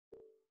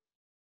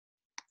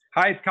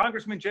Hi, it's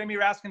Congressman Jamie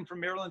Raskin from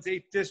Maryland's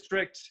 8th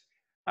District,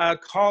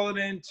 calling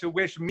in to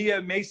wish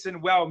Mia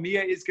Mason well.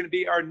 Mia is going to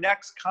be our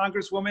next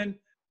Congresswoman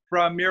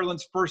from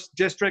Maryland's 1st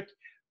District,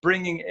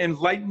 bringing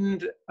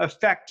enlightened,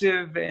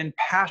 effective, and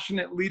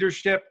passionate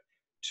leadership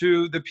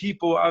to the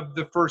people of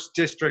the 1st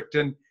District.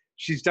 And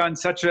she's done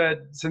such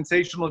a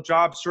sensational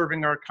job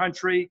serving our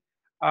country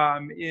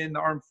in the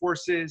armed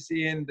forces,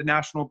 in the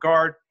National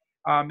Guard.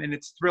 And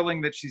it's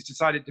thrilling that she's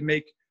decided to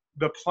make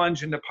the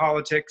plunge into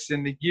politics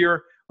in the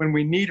year when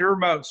we need her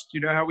most. You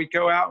know how we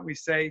go out and we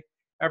say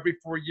every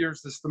 4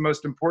 years, this is the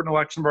most important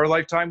election of our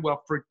lifetime.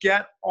 Well,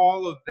 forget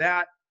all of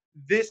that.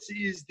 This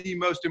is the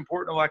most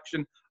important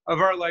election of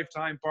our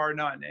lifetime, bar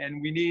none.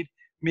 And we need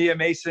Mia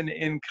Mason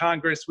in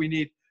Congress. We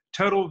need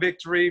total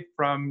victory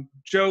from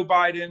Joe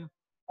Biden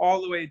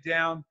all the way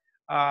down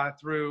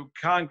through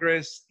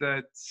Congress,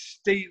 the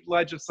state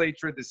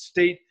legislature, the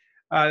state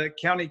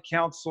county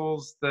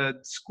councils, the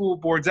school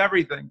boards,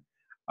 everything.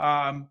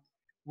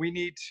 We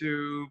need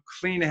to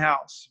clean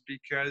house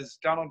because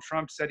Donald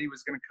Trump said he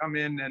was going to come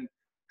in and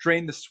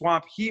drain the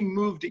swamp. He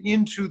moved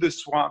into the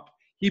swamp.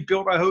 He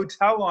built a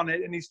hotel on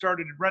it, and he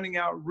started renting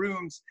out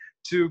rooms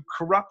to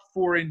corrupt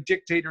foreign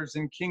dictators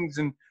and kings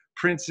and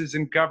princes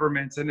and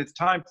governments. And it's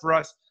time for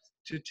us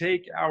to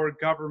take our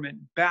government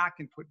back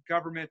and put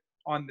government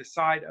on the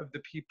side of the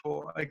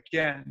people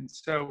again.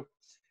 So,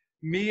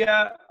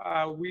 Mia,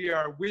 we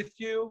are with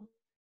you.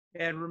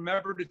 And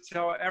remember to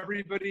tell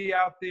everybody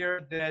out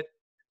there that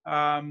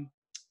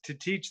to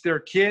teach their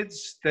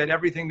kids that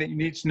everything that you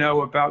need to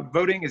know about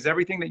voting is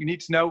everything that you need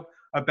to know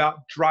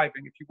about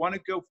driving. If you want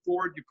to go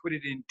forward, you put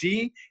it in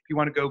D. If you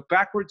want to go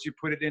backwards, you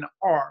put it in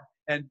R.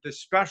 And the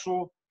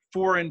special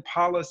Foreign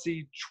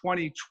Policy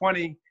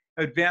 2020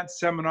 advanced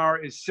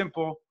seminar is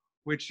simple,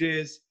 which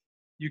is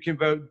you can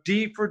vote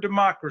D for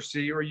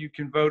democracy, or you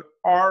can vote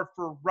R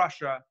for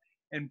Russia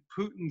and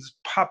Putin's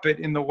puppet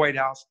in the White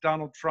House,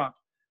 Donald Trump.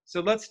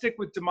 So let's stick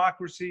with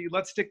democracy.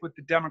 Let's stick with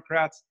the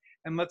Democrats,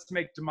 and let's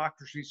make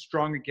democracy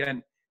strong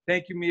again.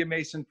 Thank you, Mia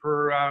Mason,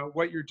 for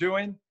what you're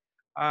doing.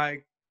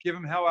 Give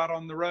them hell out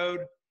on the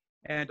road,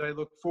 and I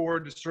look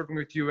forward to serving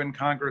with you in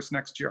Congress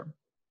next year.